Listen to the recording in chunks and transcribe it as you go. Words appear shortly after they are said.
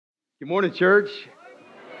Good morning, church.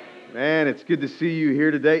 Man, it's good to see you here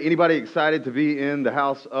today. Anybody excited to be in the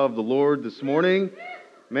house of the Lord this morning?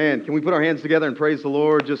 Man, can we put our hands together and praise the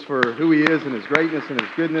Lord just for who He is and His greatness and His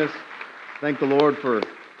goodness? Thank the Lord for,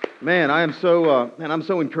 I'm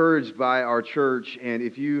so encouraged by our church. And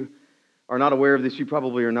if you are not aware of this, you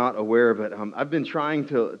probably are not aware of it. I've been trying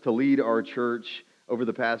to lead our church over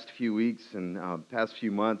the past few weeks and past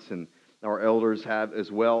few months, and our elders have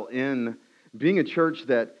as well, in being a church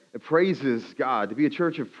that praises God, to be a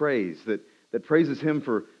church of praise, that praises Him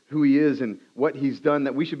for who He is and what He's done,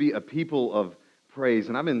 that we should be a people of praise.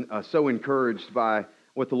 And I've been so encouraged by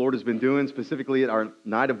what the Lord has been doing, specifically at our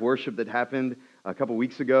night of worship that happened a couple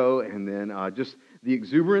weeks ago, and then just the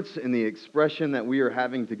exuberance and the expression that we are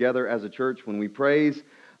having together as a church when we praise.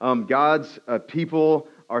 God's people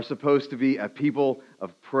are supposed to be a people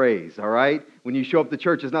of praise, all right? When you show up to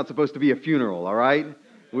church, it's not supposed to be a funeral, all right?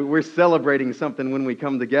 We're celebrating something when we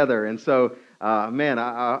come together. And so,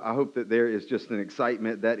 I hope that there is just an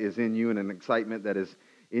excitement that is in you and an excitement that is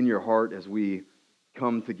in your heart as we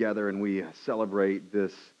come together and we celebrate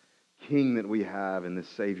this King that we have and this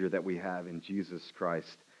Savior that we have in Jesus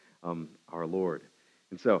Christ, our Lord.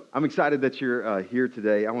 And so, I'm excited that you're here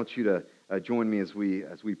today. I want you to join me as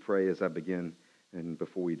we pray as I begin and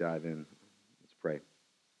before we dive in. Let's pray.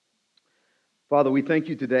 Father, we thank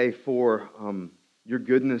you today for your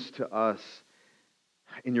goodness to us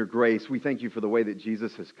and your grace. We thank you for the way that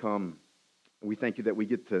Jesus has come. We thank you that we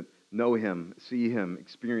get to know Him, see Him,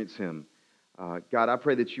 experience Him. God, I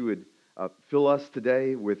pray that you would fill us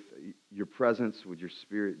today with your presence. Would your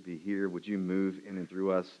Spirit be here? Would you move in and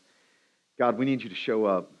through us? God, we need you to show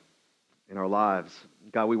up in our lives.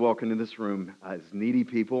 God, we walk into this room as needy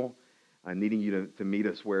people, needing you to meet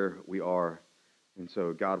us where we are. And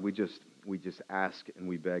so, God, we just ask and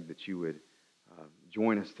we beg that you would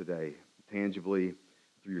join us today, tangibly,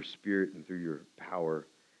 through your Spirit and through your power,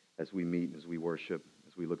 as we meet and as we worship,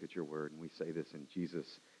 as we look at your word. And we say this in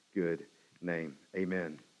Jesus' good name.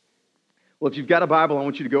 Amen. Well, if you've got a Bible, I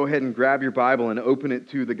want you to go ahead and grab your Bible and open it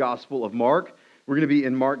to the Gospel of Mark. We're going to be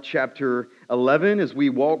in Mark chapter 11 as we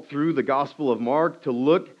walk through the Gospel of Mark to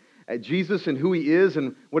look at Jesus and who He is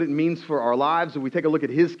and what it means for our lives. And we take a look at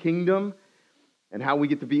His kingdom and how we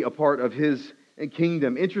get to be a part of His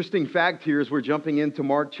kingdom. Interesting fact here as we're jumping into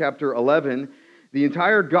Mark chapter 11. The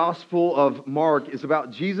entire Gospel of Mark is about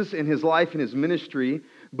Jesus and His life and His ministry.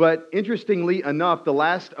 But interestingly enough, the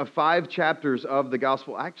last of 5 chapters of the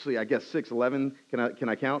Gospel, actually I guess 6, 11, can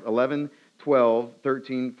I count? 11, 12,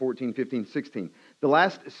 13, 14, 15, 16. The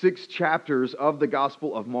last 6 chapters of the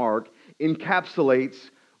Gospel of Mark encapsulates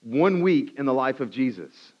 1 week in the life of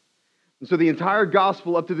Jesus. And so the entire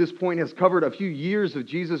gospel up to this point has covered a few years of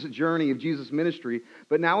Jesus' journey, of Jesus' ministry.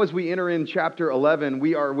 But now as we enter in chapter 11,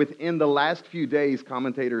 we are within the last few days,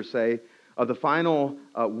 commentators say, of the final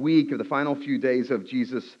week, of the final few days of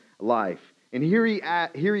Jesus' life. And here he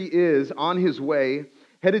is on his way,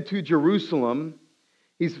 headed to Jerusalem.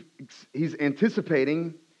 He's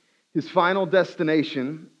anticipating his final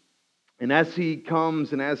destination. And as he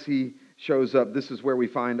comes and as he shows up, this is where we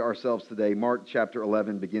find ourselves today. Mark chapter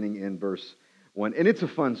 11, beginning in verse 1. And it's a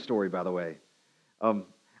fun story, by the way.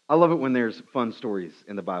 I love it when there's fun stories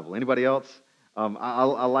in the Bible. Anybody else?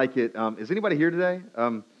 I like it. Is anybody here today?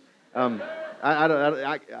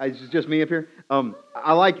 It's just me up here.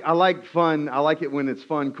 I like fun. I like it when it's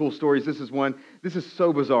fun, cool stories. This is one. This is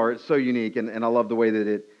so bizarre. It's so unique, and I love the way that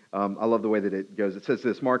it goes. It says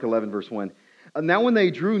this, Mark 11, verse 1. Now when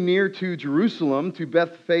they drew near to Jerusalem, to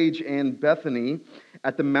Bethphage and Bethany,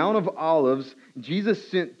 at the Mount of Olives, Jesus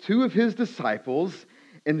sent 2 of His disciples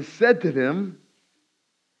and said to them,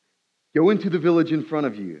 "Go into the village in front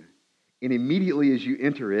of you, and immediately as you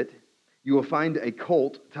enter it, you will find a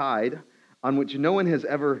colt tied on which no one has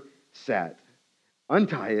ever sat.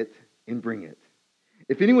 Untie it and bring it.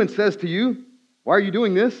 If anyone says to you, 'Why are you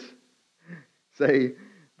doing this?' say,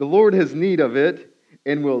 'The Lord has need of it,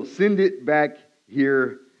 and will send it back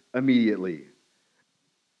here immediately.'"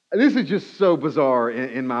 This is just so bizarre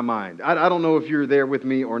in my mind. I don't know if you're there with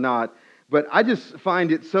me or not, but I just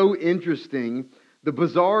find it so interesting, the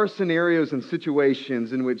bizarre scenarios and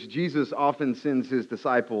situations in which Jesus often sends His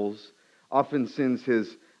disciples, often sends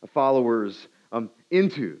His followers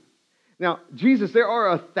into. Now, Jesus, there are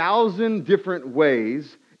 1,000 different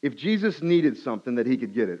ways if Jesus needed something that He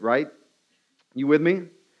could get it, right? You with me?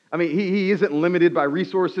 I mean, he isn't limited by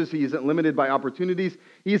resources. He isn't limited by opportunities.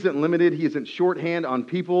 He isn't shorthand on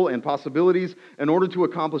people and possibilities in order to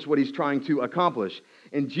accomplish what He's trying to accomplish.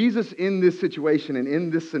 And Jesus, in this situation and in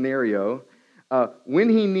this scenario, when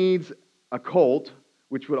He needs a colt,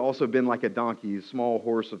 which would also have been like a donkey, a small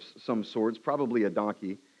horse of some sorts, probably a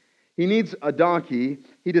donkey, He needs a donkey.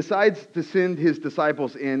 He decides to send his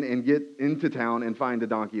disciples in and get into town and find a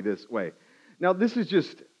donkey this way. Now, this is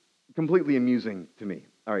just completely amusing to me.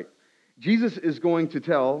 All right. Jesus is going to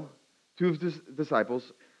tell two of his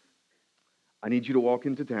disciples, I need you to walk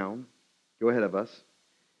into town. Go ahead of us.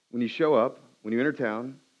 When you show up, when you enter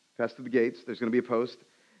town, pass through the gates, there's going to be a post,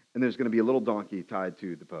 and there's going to be a little donkey tied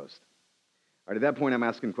to the post. All right, at that point, I'm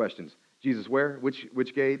asking questions. Jesus, where? Which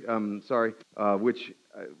gate? What?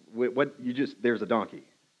 There's a donkey.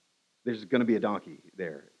 There's going to be a donkey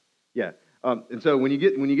there. Yeah. And so when you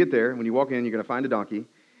get there, when you walk in, you're going to find a donkey.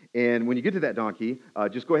 And when you get to that donkey,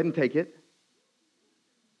 just go ahead and take it.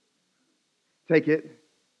 Take it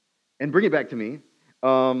and bring it back to me.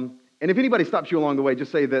 And if anybody stops you along the way,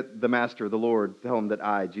 just say that the Master, the Lord, tell him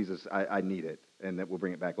that Jesus, I need it, and that we'll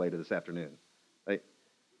bring it back later this afternoon. Right?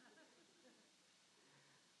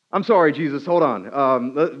 I'm sorry, Jesus, hold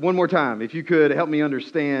on. One more time. If you could help me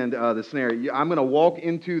understand the scenario. I'm going to walk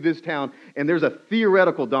into this town, and there's a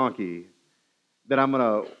theoretical donkey that I'm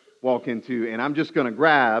going to walk into, and I'm just going to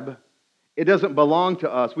grab. It doesn't belong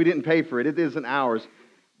to us. We didn't pay for it. It isn't ours.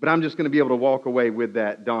 But I'm just going to be able to walk away with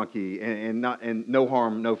that donkey and no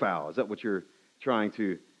harm, no foul. Is that what you're trying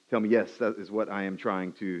to tell me? Yes, that is what I am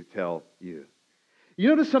trying to tell you. You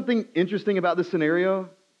notice something interesting about this scenario?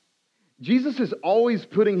 Jesus is always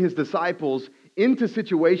putting his disciples into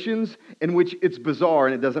situations in which it's bizarre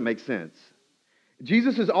and it doesn't make sense.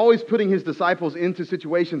 Jesus is always putting his disciples into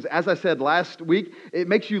situations, as I said last week, it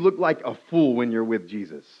makes you look like a fool when you're with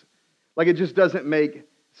Jesus. Like it just doesn't make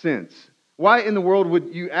sense. Why in the world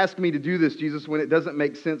would you ask me to do this, Jesus, when it doesn't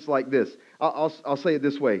make sense like this? I'll say it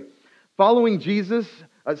this way. Following Jesus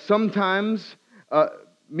sometimes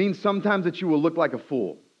means sometimes that you will look like a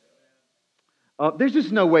fool. There's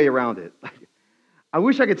just no way around it. I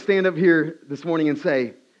wish I could stand up here this morning and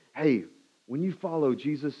say, hey, when you follow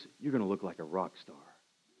Jesus, you're going to look like a rock star.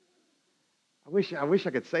 I wish I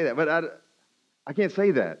could say that, but I can't say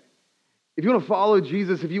that. If you want to follow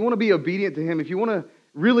Jesus, if you want to be obedient to him, if you want to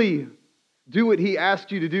really do what he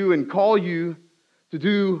asked you to do and call you to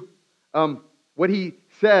do what he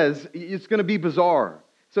says, it's going to be bizarre.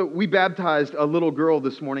 So we baptized a little girl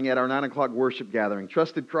this morning at our 9 o'clock worship gathering.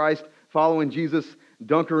 Trusted Christ, following Jesus,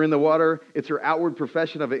 dunk her in the water. It's her outward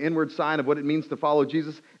profession of an inward sign of what it means to follow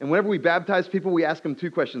Jesus. And whenever we baptize people, we ask them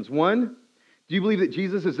two questions. One, do you believe that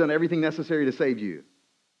Jesus has done everything necessary to save you?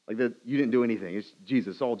 Like that you didn't do anything. It's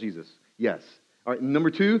Jesus, all Jesus. Yes. All right,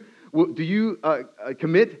 number two, do you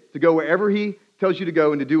commit to go wherever he tells you to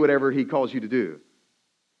go and to do whatever he calls you to do?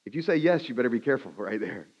 If you say yes, you better be careful right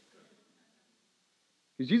there.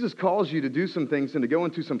 Because Jesus calls you to do some things and to go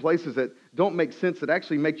into some places that don't make sense, that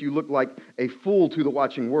actually make you look like a fool to the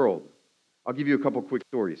watching world. I'll give you a couple quick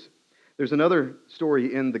stories. There's another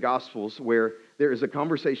story in the Gospels where there is a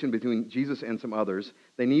conversation between Jesus and some others.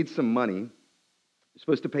 They need some money. They're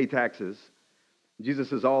supposed to pay taxes.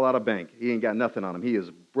 Jesus is all out of bank. He ain't got nothing on him. He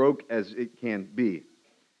is broke as it can be.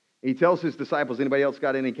 He tells his disciples, anybody else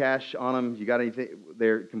got any cash on them? You got anything?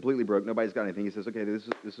 They're completely broke. Nobody's got anything. He says, okay,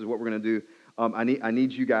 this is what we're going to do. I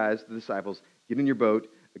need you guys, the disciples, get in your boat,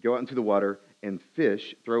 go out into the water, and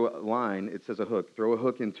fish. Throw a line. It says a hook. Throw a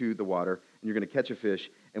hook into the water, and you're going to catch a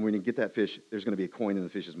fish. And when you get that fish, there's going to be a coin in the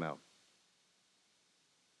fish's mouth.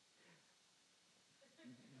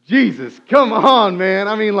 Jesus, come on, man.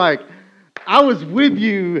 I mean, like, I was with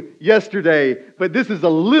you yesterday, but this is a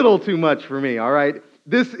little too much for me, all right?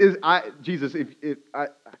 Jesus,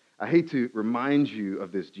 I hate to remind you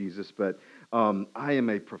of this, Jesus, but I am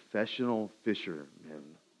a professional fisherman.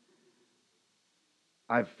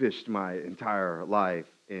 I've fished my entire life,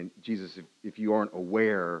 and Jesus, if you aren't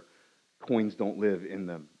aware, coins don't live in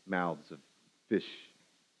the mouths of fish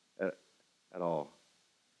at all.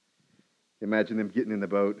 Imagine them getting in the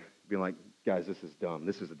boat, being like, guys, this is dumb.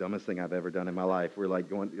 This is the dumbest thing I've ever done in my life. We're like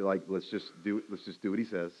let's just do what he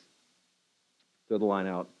says. Throw the line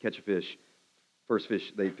out, catch a fish. First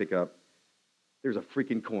fish they pick up, there's a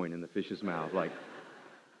freaking coin in the fish's mouth. Like,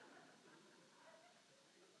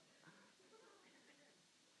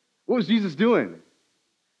 what was Jesus doing?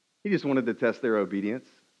 He just wanted to test their obedience.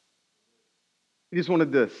 He just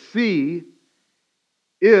wanted to see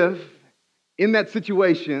if, in that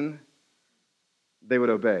situation, they would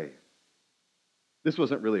obey. This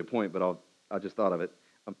wasn't really a point, but I just thought of it.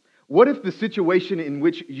 What if the situation in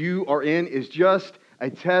which you are in is just a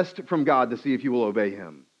test from God to see if you will obey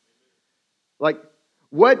him? Like,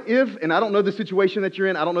 what if, and I don't know the situation that you're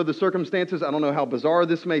in, I don't know the circumstances, I don't know how bizarre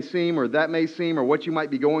this may seem or that may seem or what you might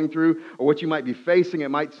be going through or what you might be facing, it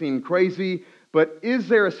might seem crazy, but is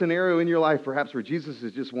there a scenario in your life perhaps where Jesus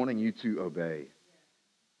is just wanting you to obey,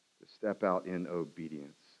 to step out in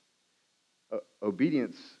obedience?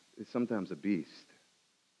 obedience is sometimes a beast.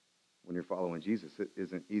 When you're following Jesus, it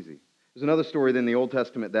isn't easy. There's another story in the Old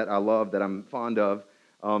Testament that I love, that I'm fond of.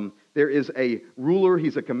 There is a ruler.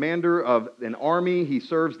 He's a commander of an army. He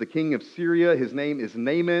serves the king of Syria. His name is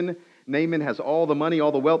Naaman. Naaman has all the money,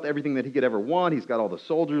 all the wealth, everything that he could ever want. He's got all the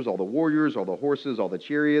soldiers, all the warriors, all the horses, all the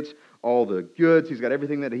chariots, all the goods. He's got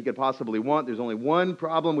everything that he could possibly want. There's only one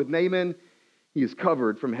problem with Naaman. He is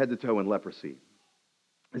covered from head to toe in leprosy.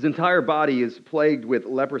 His entire body is plagued with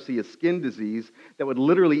leprosy, a skin disease that would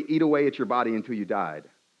literally eat away at your body until you died.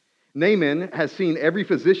 Naaman has seen every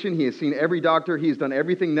physician. He has seen every doctor. He has done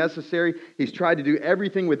everything necessary. He's tried to do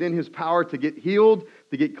everything within his power to get healed,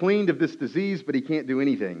 to get cleaned of this disease, but he can't do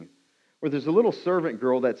anything. Where there's a little servant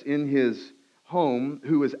girl that's in his home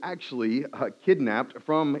who was actually kidnapped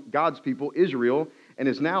from God's people, Israel, and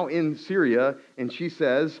is now in Syria, and she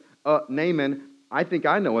says, Naaman, I think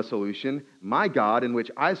I know a solution. My God, in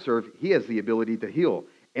which I serve, he has the ability to heal.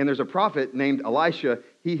 And there's a prophet named Elisha.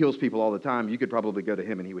 He heals people all the time. You could probably go to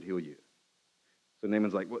him and he would heal you. So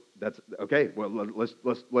Naaman's like, well, that's okay. Well,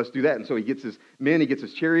 let's do that. And so he gets his men, he gets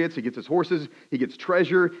his chariots, he gets his horses, he gets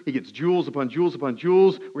treasure, he gets jewels upon jewels upon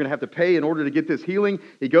jewels. We're going to have to pay in order to get this healing.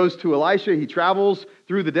 He goes to Elisha. He travels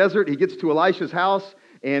through the desert. He gets to Elisha's house,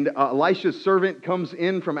 and Elisha's servant comes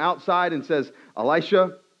in from outside and says,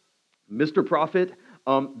 Elisha, Mr. Prophet,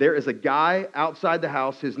 there is a guy outside the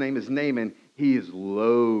house. His name is Naaman. He is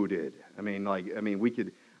loaded. We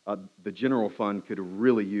could, the general fund could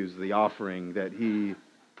really use the offering that he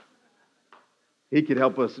could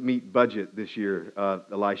help us meet budget this year,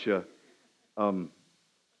 Elisha. And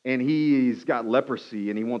he's got leprosy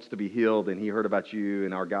and he wants to be healed, and he heard about you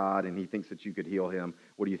and our God, and he thinks that you could heal him.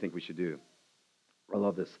 What do you think we should do? I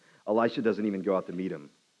love this. Elisha doesn't even go out to meet him.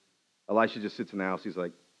 Elisha just sits in the house. He's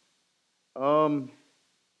like,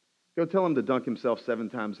 go tell him to dunk himself 7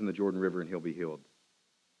 times in the Jordan River and he'll be healed.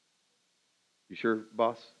 You sure,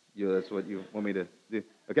 boss? That's what you want me to do?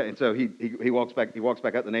 Okay, and so he walks back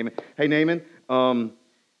up to Naaman. Hey, Naaman,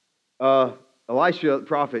 Elisha, the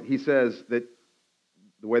prophet, he says that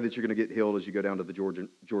the way that you're going to get healed is you go down to the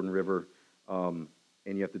Jordan River and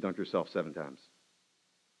you have to dunk yourself 7 times.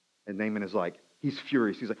 And Naaman is like, he's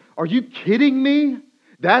furious. He's like, are you kidding me?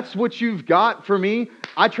 That's what you've got for me?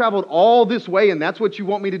 I traveled all this way and that's what you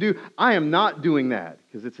want me to do? I am not doing that,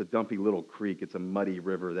 because it's a dumpy little creek. It's a muddy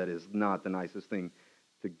river that is not the nicest thing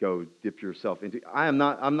to go dip yourself into. I'm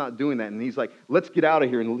not doing that. And he's like, let's get out of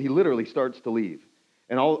here. And he literally starts to leave.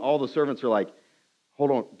 And all the servants are like,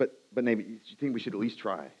 hold on, but maybe you think we should at least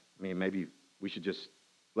try? Maybe we should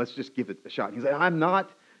let's just give it a shot. And he's like, I'm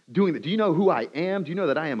not doing that. Do you know who I am? Do you know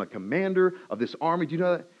that I am a commander of this army? Do you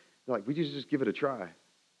know that? They're like, we just give it a try.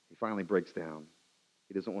 He finally breaks down.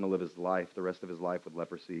 He doesn't want to live his life, the rest of his life, with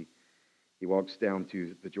leprosy. He walks down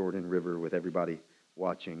to the Jordan River with everybody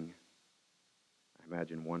watching. I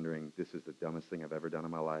imagine wondering, this is the dumbest thing I've ever done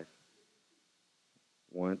in my life.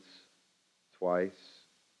 Once, twice,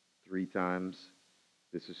 3 times.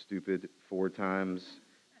 This is stupid. 4 times,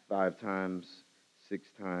 5 times, 6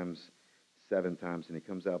 times, 7 times. And he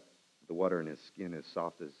comes out the water and his skin is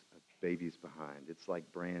soft as a baby's behind. It's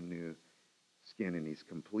like brand new skin, and he's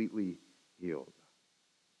completely healed.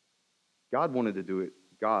 God wanted to do it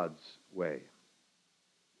God's way.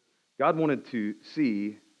 God wanted to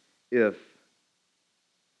see if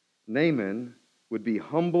Naaman would be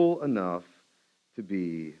humble enough to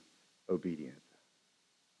be obedient.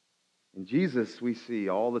 In Jesus, we see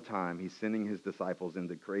all the time he's sending his disciples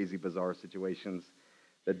into crazy, bizarre situations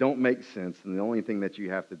that don't make sense, and the only thing that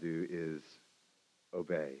you have to do is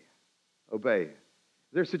obey. Obey.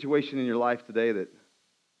 Is there a situation in your life today that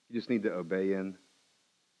you just need to obey in?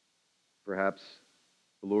 Perhaps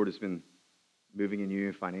the Lord has been moving in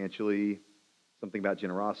you financially, something about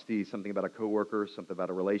generosity, something about a coworker, something about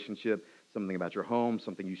a relationship, something about your home,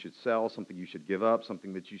 something you should sell, something you should give up,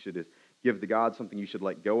 something that you should give to God, something you should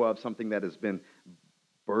let go of, something that has been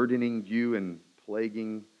burdening you and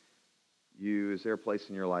plaguing you. Is there a place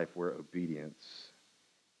in your life where obedience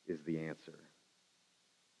is the answer?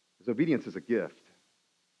 Because obedience is a gift.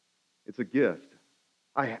 It's a gift.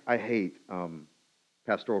 I hate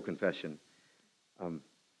pastoral confession.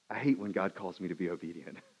 I hate when God calls me to be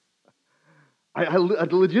obedient. I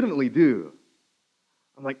legitimately do.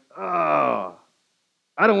 I'm like, I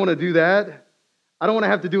don't want to do that. I don't want to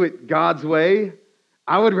have to do it God's way.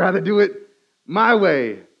 I would rather do it my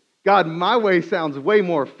way. God, my way sounds way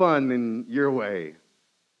more fun than your way.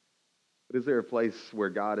 But is there a place where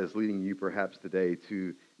God is leading you perhaps today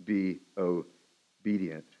to be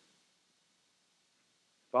obedient?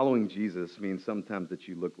 Following Jesus means sometimes that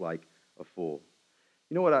you look like a fool.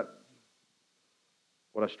 You know what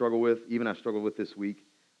what I struggle with, even I struggled with this week.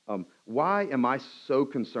 Why am I so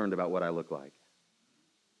concerned about what I look like?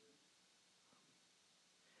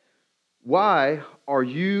 Why are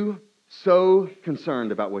you so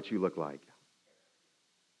concerned about what you look like?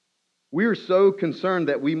 We are so concerned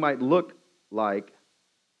that we might look like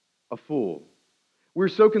a fool. We're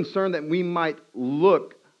so concerned that we might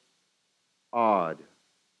look odd.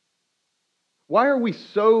 Why are we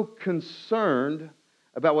so concerned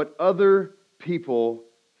about what other people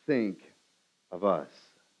think of us?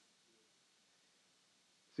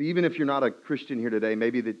 So even if you're not a Christian here today,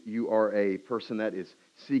 maybe that you are a person that is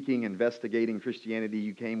seeking, investigating Christianity.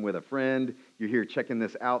 You came with a friend. You're here checking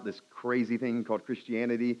this out, this crazy thing called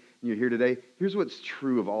Christianity, and you're here today. Here's what's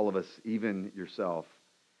true of all of us, even yourself.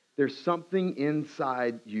 There's something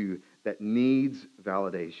inside you that needs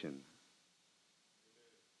validation.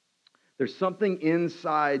 There's something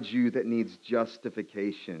inside you that needs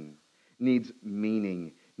justification, needs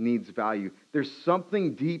meaning, needs value. There's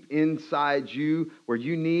something deep inside you where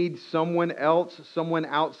you need someone else, someone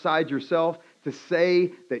outside yourself to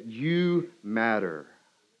say that you matter.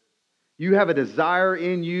 You have a desire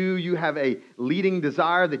in you. You have a leading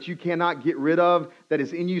desire that you cannot get rid of that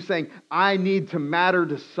is in you saying, I need to matter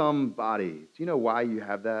to somebody. Do you know why you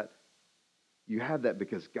have that? You have that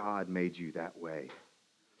because God made you that way.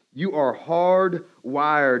 You are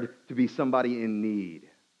hardwired to be somebody in need.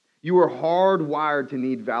 You are hardwired to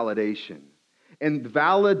need validation. And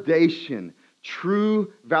validation,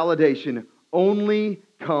 true validation, only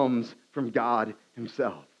comes from God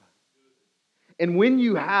Himself. And when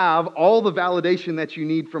you have all the validation that you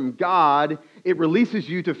need from God, it releases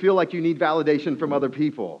you to feel like you need validation from other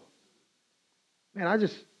people. Man,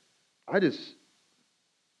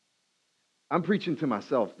 I'm preaching to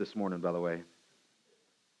myself this morning, by the way.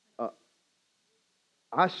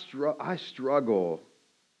 I struggle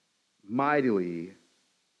mightily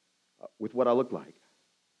with what I look like.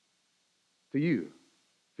 To you,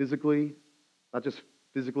 physically, not just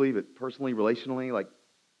physically, but personally, relationally. Like,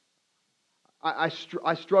 I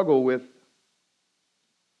struggle with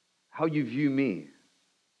how you view me.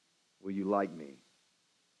 Will you like me?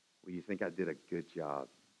 Will you think I did a good job?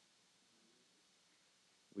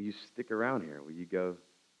 Will you stick around here? Will you go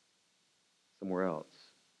somewhere else?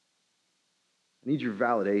 I need your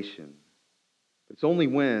validation. But it's only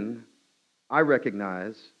when I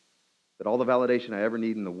recognize that all the validation I ever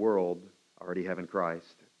need in the world, I already have in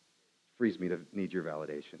Christ. It frees me to need your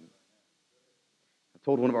validation. I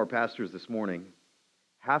told one of our pastors this morning,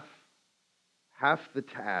 half the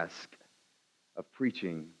task of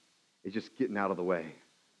preaching is just getting out of the way.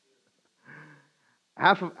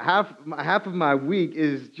 Half of my week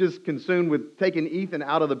is just consumed with taking Ethan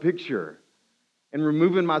out of the picture and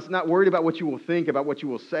removing not worried about what you will think, about what you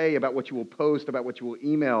will say, about what you will post, about what you will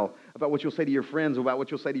email, about what you'll say to your friends, about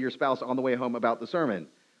what you'll say to your spouse on the way home about the sermon.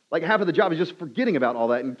 Like half of the job is just forgetting about all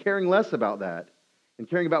that and caring less about that and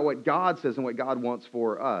caring about what God says and what God wants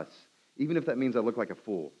for us, even if that means I look like a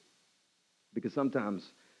fool. Because sometimes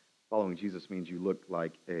following Jesus means you look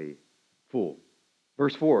like a fool.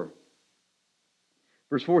 Verse 4.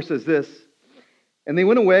 Verse 4 says this, and they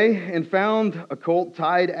went away and found a colt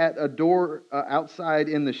tied at a door outside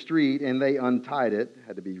in the street, and they untied it.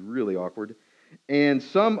 Had to be really awkward. And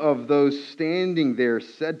some of those standing there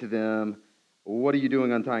said to them, what are you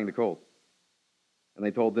doing untying the colt? And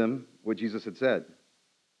they told them what Jesus had said.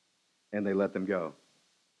 And they let them go.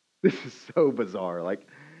 This is so bizarre. Like,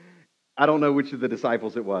 I don't know which of the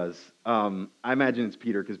disciples it was. I imagine it's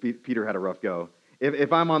Peter, because Peter had a rough go.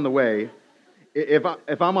 If I'm on the way,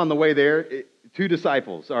 if I'm on the way there, two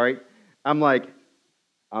disciples, all right? I'm like,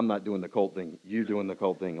 I'm not doing the cult thing. You're doing the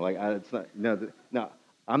cult thing. Like, it's not. No.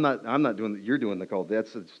 I'm not doing. You're doing the cult.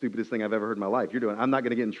 That's the stupidest thing I've ever heard in my life. You're doing. I'm not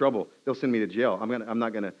going to get in trouble. They'll send me to jail. I'm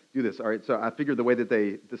not going to do this. All right. So I figured the way that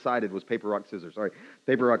they decided was paper rock scissors. All right.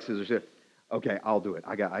 Paper rock scissors. Okay, I'll do it.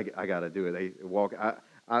 I got to do it. They walk.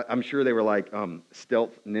 I'm sure they were like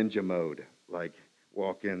stealth ninja mode, like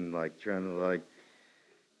walking, like trying to like.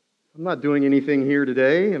 I'm not doing anything here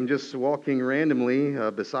today. I'm just walking randomly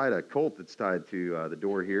beside a colt that's tied to the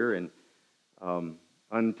door here, and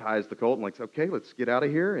unties the colt and like, okay, let's get out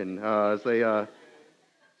of here. And as they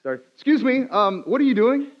start, excuse me, what are you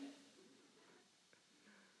doing?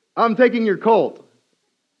 I'm taking your colt.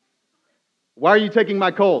 Why are you taking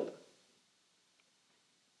my colt?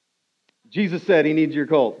 Jesus said He needs your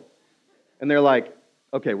colt. And they're like,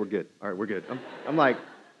 okay, we're good. All right, we're good. I'm like,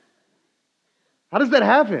 how does that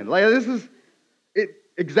happen? Like, this is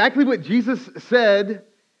exactly what Jesus said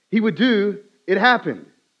He would do. It happened.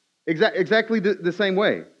 Exactly the same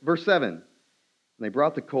way. Verse 7. And they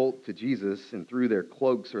brought the colt to Jesus and threw their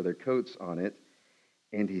cloaks or their coats on it.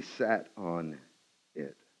 and he sat on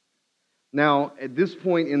it. Now, at this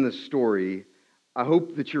point in the story, I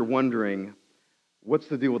hope that you're wondering, what's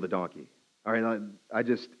the deal with the donkey? All right,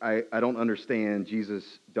 I don't understand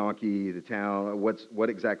Jesus, donkey, the town. What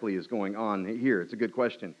exactly is going on here? It's a good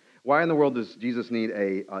question. Why in the world does Jesus need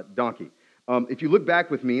a donkey? If you look back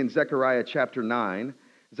with me in Zechariah chapter 9,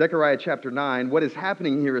 what is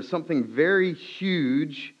happening here is something very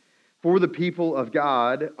huge for the people of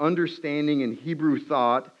God, understanding in Hebrew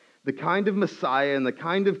thought the kind of Messiah and the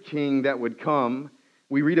kind of king that would come.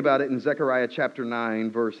 We read about it in Zechariah chapter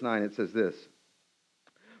 9, verse 9. It says this: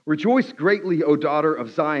 "Rejoice greatly, O daughter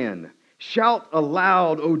of Zion. Shout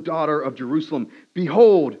aloud, O daughter of Jerusalem.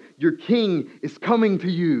 Behold, your king is coming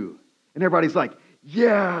to you." And everybody's like,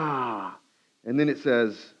 yeah. And then it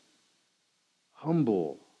says,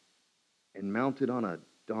 "humble and mounted on a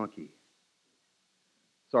donkey."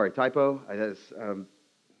 Sorry, typo.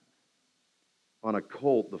 On a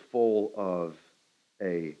colt, the foal of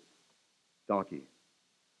a donkey.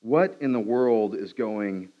 What in the world is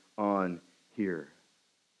going on here?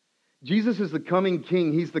 Jesus is the coming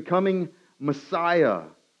king. He's the coming Messiah.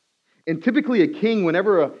 And typically a king,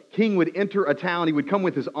 whenever a king would enter a town, he would come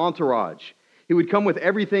with his entourage. He would come with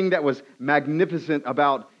everything that was magnificent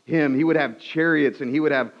about him. He would have chariots, and he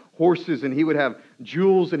would have horses, and he would have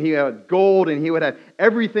jewels, and he had gold, and he would have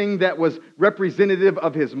everything that was representative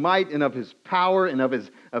of his might and of his power and of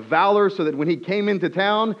his valor, so that when he came into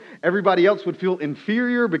town, everybody else would feel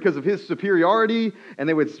inferior because of his superiority, and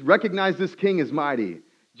they would recognize this king as mighty.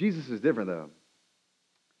 Jesus is different, though.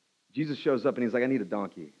 Jesus shows up, and he's like, "I need a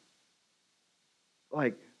donkey."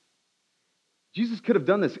 Like, Jesus could have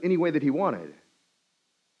done this any way that he wanted.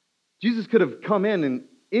 Jesus could have come in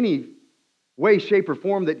any way, shape, or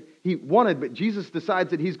form that he wanted, but Jesus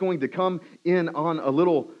decides that he's going to come in on a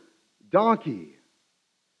little donkey.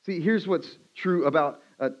 See, here's what's true about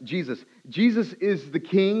Jesus. Jesus is the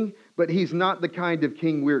king, but he's not the kind of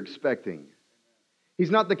king we're expecting.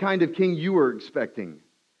 He's not the kind of king you were expecting.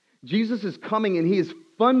 Jesus is coming, and he is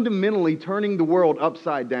fundamentally turning the world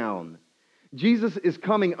upside down. Jesus is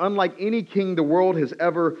coming unlike any king the world has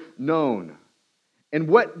ever known. And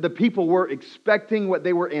what the people were expecting, what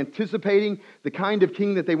they were anticipating, the kind of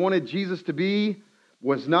king that they wanted Jesus to be,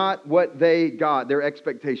 was not what they got. Their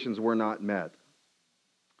expectations were not met.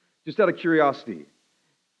 Just out of curiosity,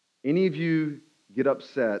 any of you get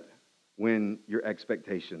upset when your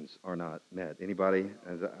expectations are not met? Anybody?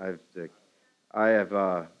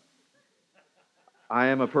 I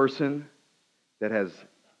am a person that has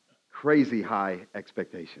crazy high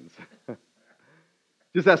expectations.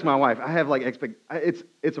 Just ask my wife. I have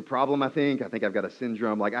it's a problem, I think. I think I've got a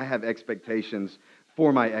syndrome. Like, I have expectations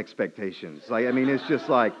for my expectations. It's just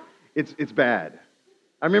like, it's bad.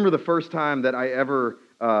 I remember the first time that I ever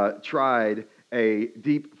tried a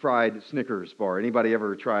deep fried Snickers bar. Anybody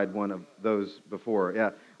ever tried one of those before?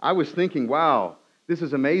 Yeah. I was thinking, wow, this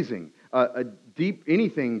is amazing.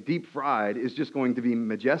 Anything deep fried is just going to be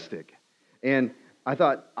majestic. And I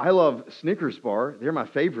thought, I love Snickers bar. They're my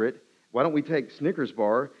favorite. Why don't we take Snickers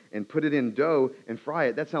bar and put it in dough and fry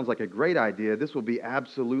it? That sounds like a great idea. This will be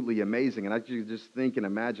absolutely amazing. And I could just think and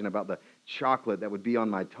imagine about the chocolate that would be on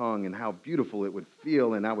my tongue and how beautiful it would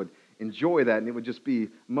feel, and I would enjoy that, and it would just be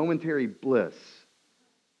momentary bliss.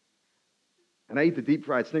 And I ate the deep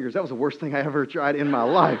fried Snickers. That was the worst thing I ever tried in my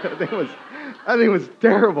life. I think it was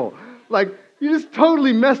terrible. Like, you just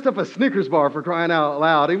totally messed up a Snickers bar, for crying out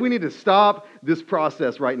loud. And we need to stop this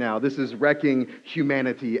process right now. This is wrecking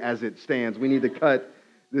humanity as it stands. We need to cut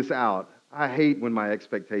this out. I hate when my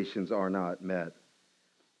expectations are not met.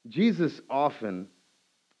 Jesus often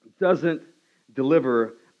doesn't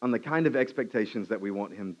deliver on the kind of expectations that we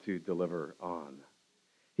want him to deliver on.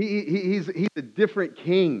 He's a different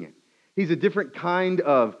king. He's a different kind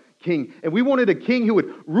of king. And we wanted a king who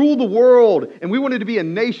would rule the world. And we wanted to be a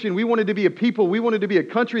nation. We wanted to be a people. We wanted to be a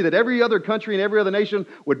country that every other country and every other nation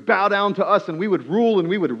would bow down to us, and we would rule and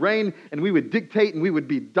we would reign and we would dictate and we would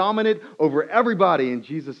be dominant over everybody. And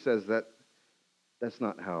Jesus says that's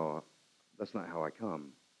not how I come.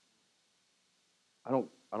 I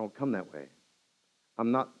don't come that way.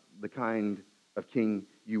 I'm not the kind of king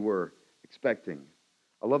you were expecting.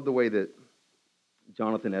 I love the way that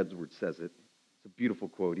Jonathan Edwards says it. It's a beautiful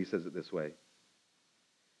quote. He says it this way: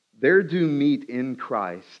 "There do meet in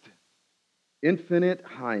Christ infinite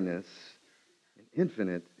highness and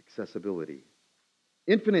infinite accessibility,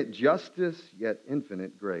 infinite justice, yet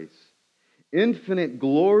infinite grace, infinite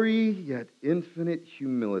glory, yet infinite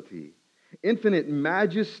humility, infinite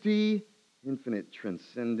majesty, infinite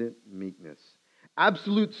transcendent meekness,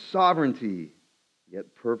 absolute sovereignty,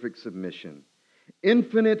 yet perfect submission,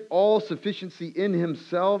 infinite all-sufficiency in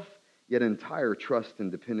himself, yet entire trust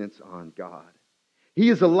and dependence on God. He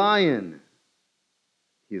is a lion.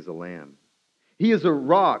 He is a lamb. He is a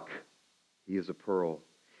rock. He is a pearl.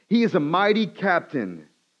 He is a mighty captain.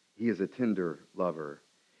 He is a tender lover.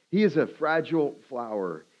 He is a fragile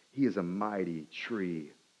flower. He is a mighty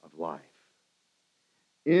tree of life.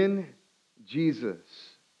 In Jesus,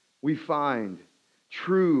 we find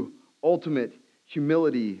true, ultimate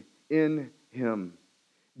humility in him.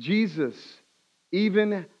 Jesus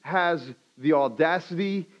even has the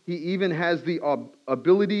audacity, he even has the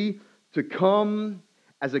ability to come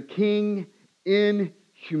as a king in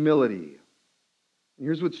humility. And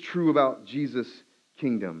here's what's true about Jesus'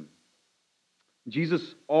 kingdom.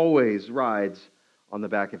 Jesus always rides on the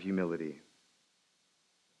back of humility.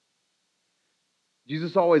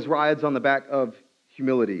 Jesus always rides on the back of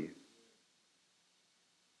humility.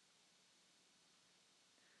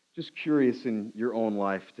 Just curious in your own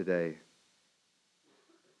life today.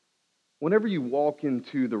 Whenever you walk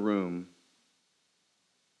into the room,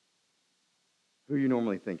 who are you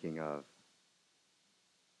normally thinking of?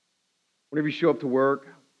 Whenever you show up to work,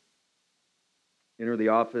 enter the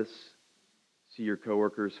office, see your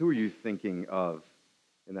coworkers, who are you thinking of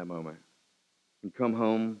in that moment? You come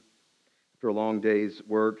home after a long day's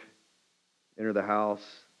work, enter the house,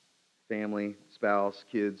 family, spouse,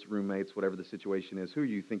 kids, roommates, whatever the situation is, who are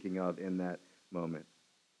you thinking of in that moment?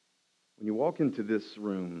 When you walk into this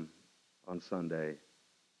room on Sunday,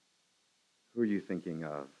 who are you thinking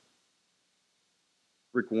of?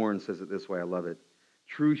 Rick Warren says it this way, I love it.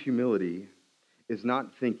 True humility is not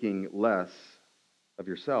thinking less of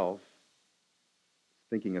yourself, it's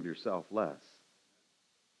thinking of yourself less.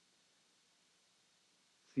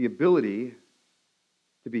 It's the ability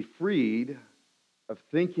to be freed of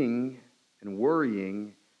thinking and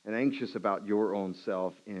worrying and anxious about your own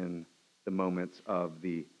self in the moments of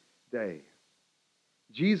the day.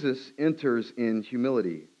 Jesus enters in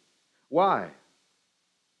humility. Why?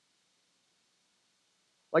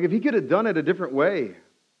 Like if he could have done it a different way,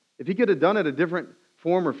 if he could have done it a different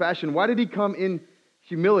form or fashion, why did he come in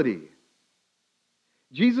humility?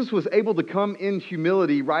 Jesus was able to come in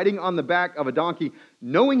humility, riding on the back of a donkey,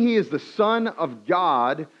 knowing he is the Son of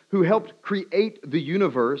God who helped create the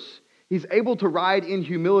universe. He's able to ride in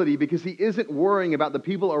humility because he isn't worrying about the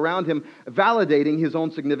people around him validating his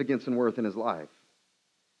own significance and worth in his life.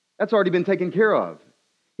 That's already been taken care of.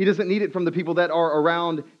 He doesn't need it from the people that are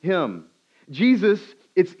around him. Jesus,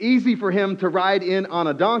 it's easy for him to ride in on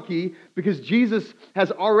a donkey because Jesus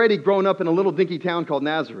has already grown up in a little dinky town called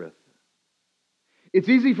Nazareth. It's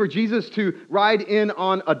easy for Jesus to ride in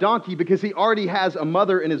on a donkey because he already has a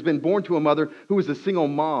mother and has been born to a mother who is a single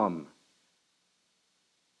mom.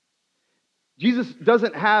 Jesus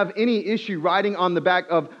doesn't have any issue riding on the back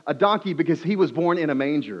of a donkey because he was born in a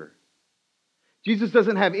manger. Jesus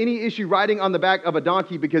doesn't have any issue riding on the back of a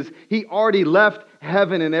donkey because he already left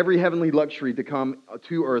heaven and every heavenly luxury to come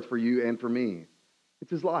to earth for you and for me. It's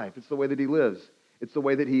his life. It's the way that he lives. It's the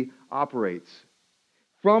way that he operates.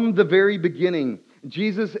 From the very beginning,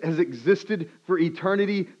 Jesus has existed for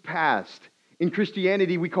eternity past. In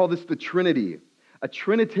Christianity, we call this the Trinity, a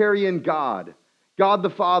Trinitarian God. God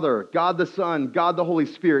the Father, God the Son, God the Holy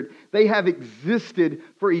Spirit. They have existed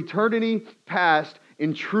for eternity past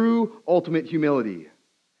in true ultimate humility.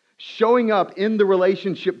 Showing up in the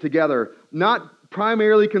relationship together, not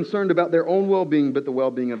primarily concerned about their own well-being, but the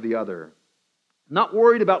well-being of the other. Not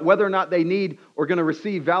worried about whether or not they need or going to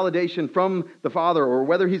receive validation from the Father or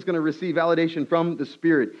whether he's going to receive validation from the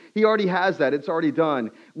Spirit. He already has that. It's already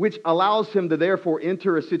done, which allows him to therefore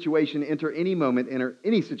enter a situation, enter any moment, enter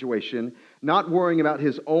any situation, not worrying about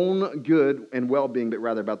his own good and well-being, but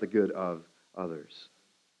rather about the good of others.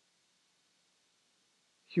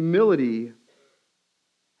 Humility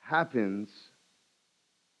happens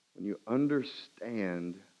when you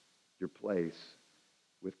understand your place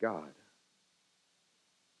with God.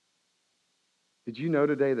 Did you know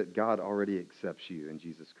today that God already accepts you in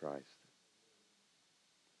Jesus Christ?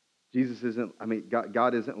 Jesus isn't,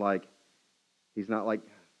 God isn't like, he's not like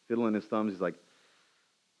fiddling his thumbs. He's like,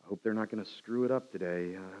 I hope they're not going to screw it up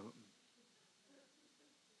today.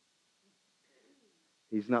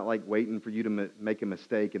 He's not like waiting for you to make a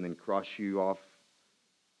mistake and then cross you off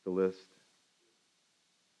the list.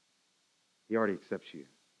 He already accepts you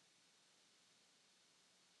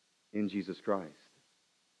in Jesus Christ.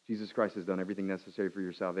 Jesus Christ has done everything necessary for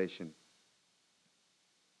your salvation.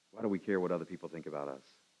 Why do we care what other people think about us?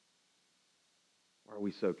 Why are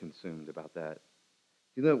we so consumed about that?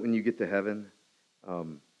 You know, when you get to heaven, it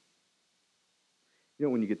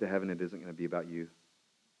isn't going to be about you.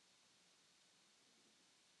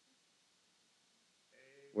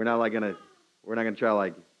 We're not like we're not gonna try to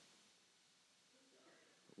like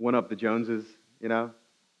one up the Joneses, you know?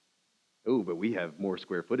 Oh, but we have more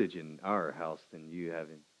square footage in our house than you have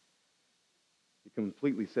in. You're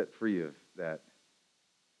completely set free of that.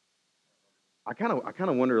 I kind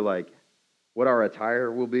of wonder like what our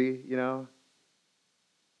attire will be, you know?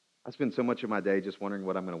 I spend so much of my day just wondering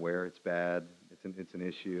what I'm going to wear. It's bad. It's an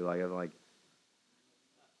issue. Like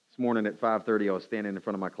this morning at 5:30, I was standing in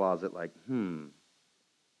front of my closet like,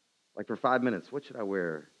 like for 5 minutes, what should I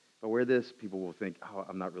wear? If I wear this, people will think, oh,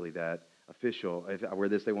 I'm not really that official. If I wear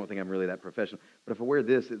this, they won't think I'm really that professional. But if I wear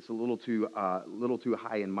this, it's a little too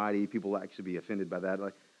high and mighty. People will actually be offended by that.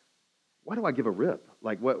 Like, why do I give a rip?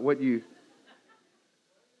 Like,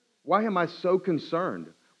 why am I so concerned?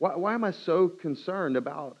 Why am I so concerned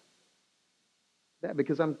about that?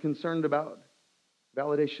 Because I'm concerned about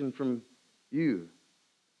validation from you.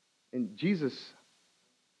 And Jesus,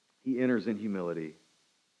 he enters in humility.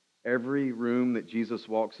 Every room that Jesus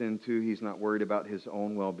walks into, he's not worried about his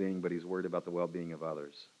own well-being, but he's worried about the well-being of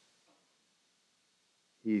others.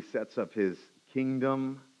 He sets up his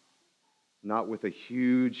kingdom, not with a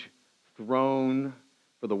huge throne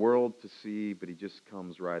for the world to see, but he just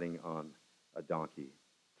comes riding on a donkey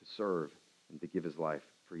to serve and to give his life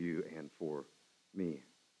for you and for me.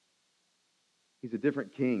 He's a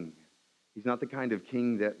different king. He's not the kind of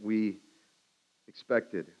king that we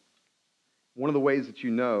expected. One of the ways that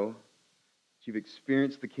you know that you've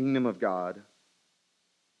experienced the kingdom of God,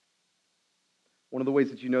 one of the ways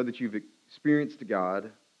that you know that you've experienced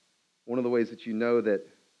God, one of the ways that you know that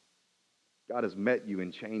God has met you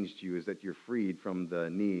and changed you is that you're freed from the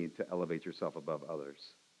need to elevate yourself above others.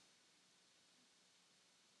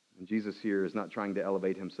 And Jesus here is not trying to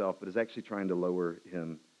elevate himself, but is actually trying to lower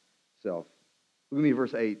himself. Look at me,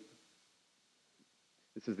 verse 8.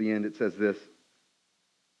 This is the end. It says this.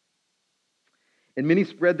 And many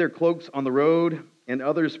spread their cloaks on the road, and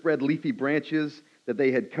others spread leafy branches that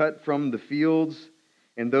they had cut from the fields.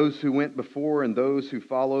 And those who went before and those who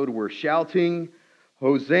followed were shouting,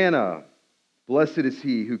 Hosanna! Blessed is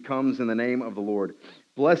he who comes in the name of the Lord.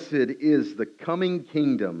 Blessed is the coming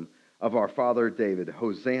kingdom of our father David.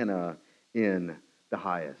 Hosanna in the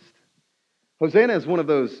highest. Hosanna is one of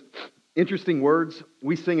those interesting words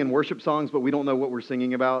we sing in worship songs, but we don't know what we're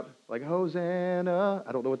singing about. Like, Hosanna.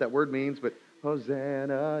 I don't know what that word means, but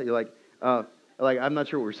Hosanna. You're like I'm not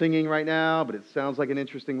sure what we're singing right now, but it sounds like an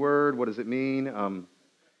interesting word. What does it mean?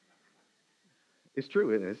 It's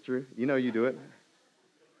true. It's true. You know you do it.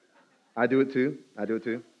 I do it too.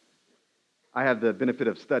 I have the benefit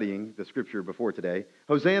of studying the scripture before today.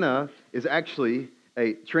 Hosanna is actually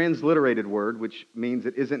a transliterated word, which means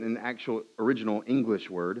it isn't an actual original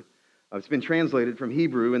English word. It's been translated from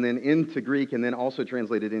Hebrew and then into Greek and then also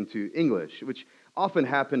translated into English, which often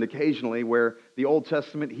happened occasionally where the Old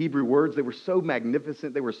Testament Hebrew words, they were so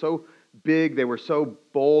magnificent, they were so big, they were so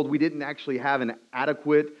bold, we didn't actually have an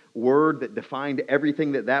adequate word that defined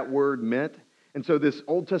everything that word meant. And so this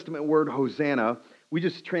Old Testament word, Hosanna, we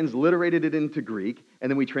just transliterated it into Greek,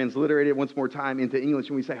 and then we transliterated it once more time into English,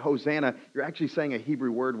 and we say Hosanna. You're actually saying a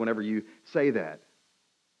Hebrew word whenever you say that.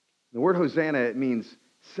 The word Hosanna, it means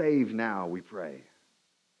save now, we pray.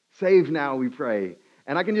 Save now, we pray.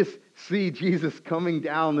 And I can just see Jesus coming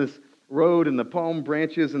down this road, and the palm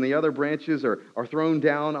branches and the other branches are thrown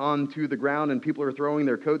down onto the ground, and people are throwing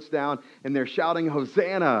their coats down, and they're shouting,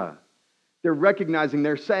 Hosanna. They're recognizing,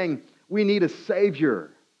 they're saying, we need a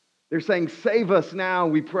Savior. They're saying, save us now,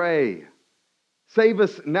 we pray. Save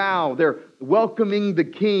us now. They're welcoming the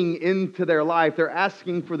King into their life. They're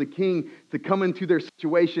asking for the King to come into their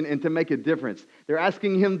situation and to make a difference. They're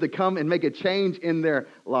asking him to come and make a change in their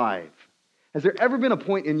life. Has there ever been a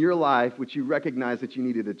point in your life which you recognize that you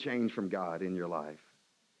needed a change from God in your life?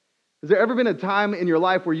 Has there ever been a time in your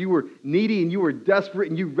life where you were needy and you were desperate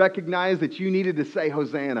and you recognized that you needed to say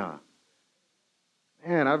Hosanna?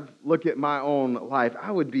 Man, I've looked at my own life.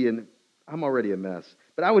 I'm already a mess,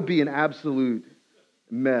 but I would be an absolute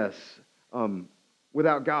mess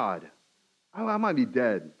without God. I might be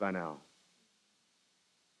dead by now.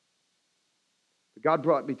 But God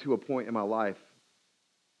brought me to a point in my life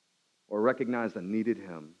where I recognized I needed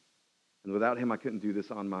him. And without him, I couldn't do this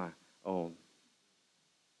on my own.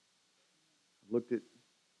 I looked at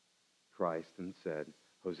Christ and said,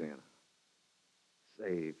 Hosanna.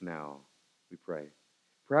 Save now, we pray.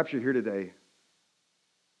 Perhaps you're here today.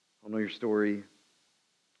 I don't know your story.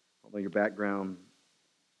 I don't know your background.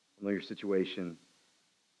 I don't know your situation.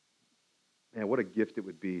 Man, what a gift it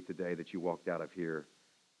would be today that you walked out of here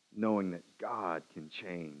knowing that God can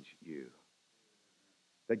change you.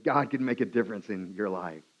 That God can make a difference in your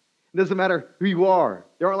life. It doesn't matter who you are.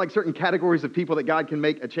 There aren't like certain categories of people that God can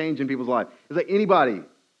make a change in people's life. It's like anybody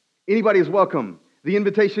is welcome. The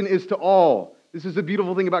invitation is to all. This is the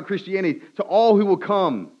beautiful thing about Christianity. To all who will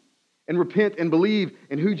come and repent and believe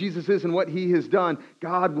in who Jesus is and what he has done,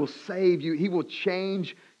 God will save you. He will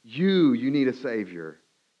change you. You need a Savior.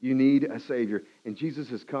 You need a Savior. And Jesus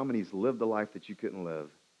has come and he's lived the life that you couldn't live,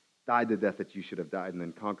 died the death that you should have died, and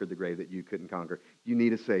then conquered the grave that you couldn't conquer. You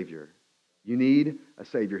need a Savior. You need a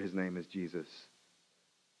Savior. His name is Jesus.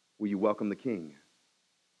 Will you welcome the King?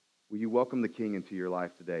 Will you welcome the King into your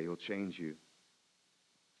life today? He'll change you.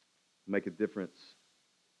 Make a difference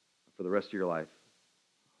for the rest of your life.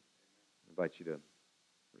 I invite you to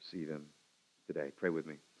receive him today. Pray with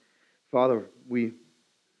me. Father, we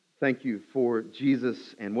thank you for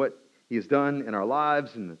Jesus and what he has done in our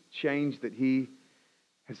lives and the change that he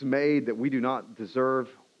has made that we do not deserve.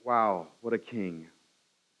 Wow, what a king.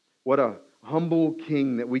 What a humble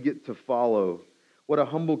king that we get to follow. What a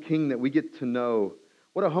humble king that we get to know.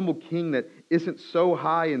 What a humble king that isn't so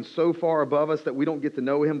high and so far above us that we don't get to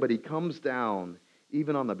know him, but he comes down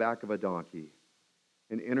even on the back of a donkey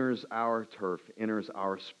and enters our turf, enters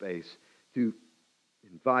our space to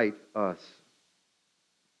invite us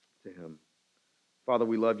to him. Father,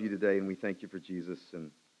 we love you today and we thank you for Jesus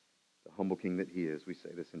and the humble king that he is. We say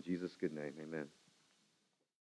this in Jesus' good name. Amen.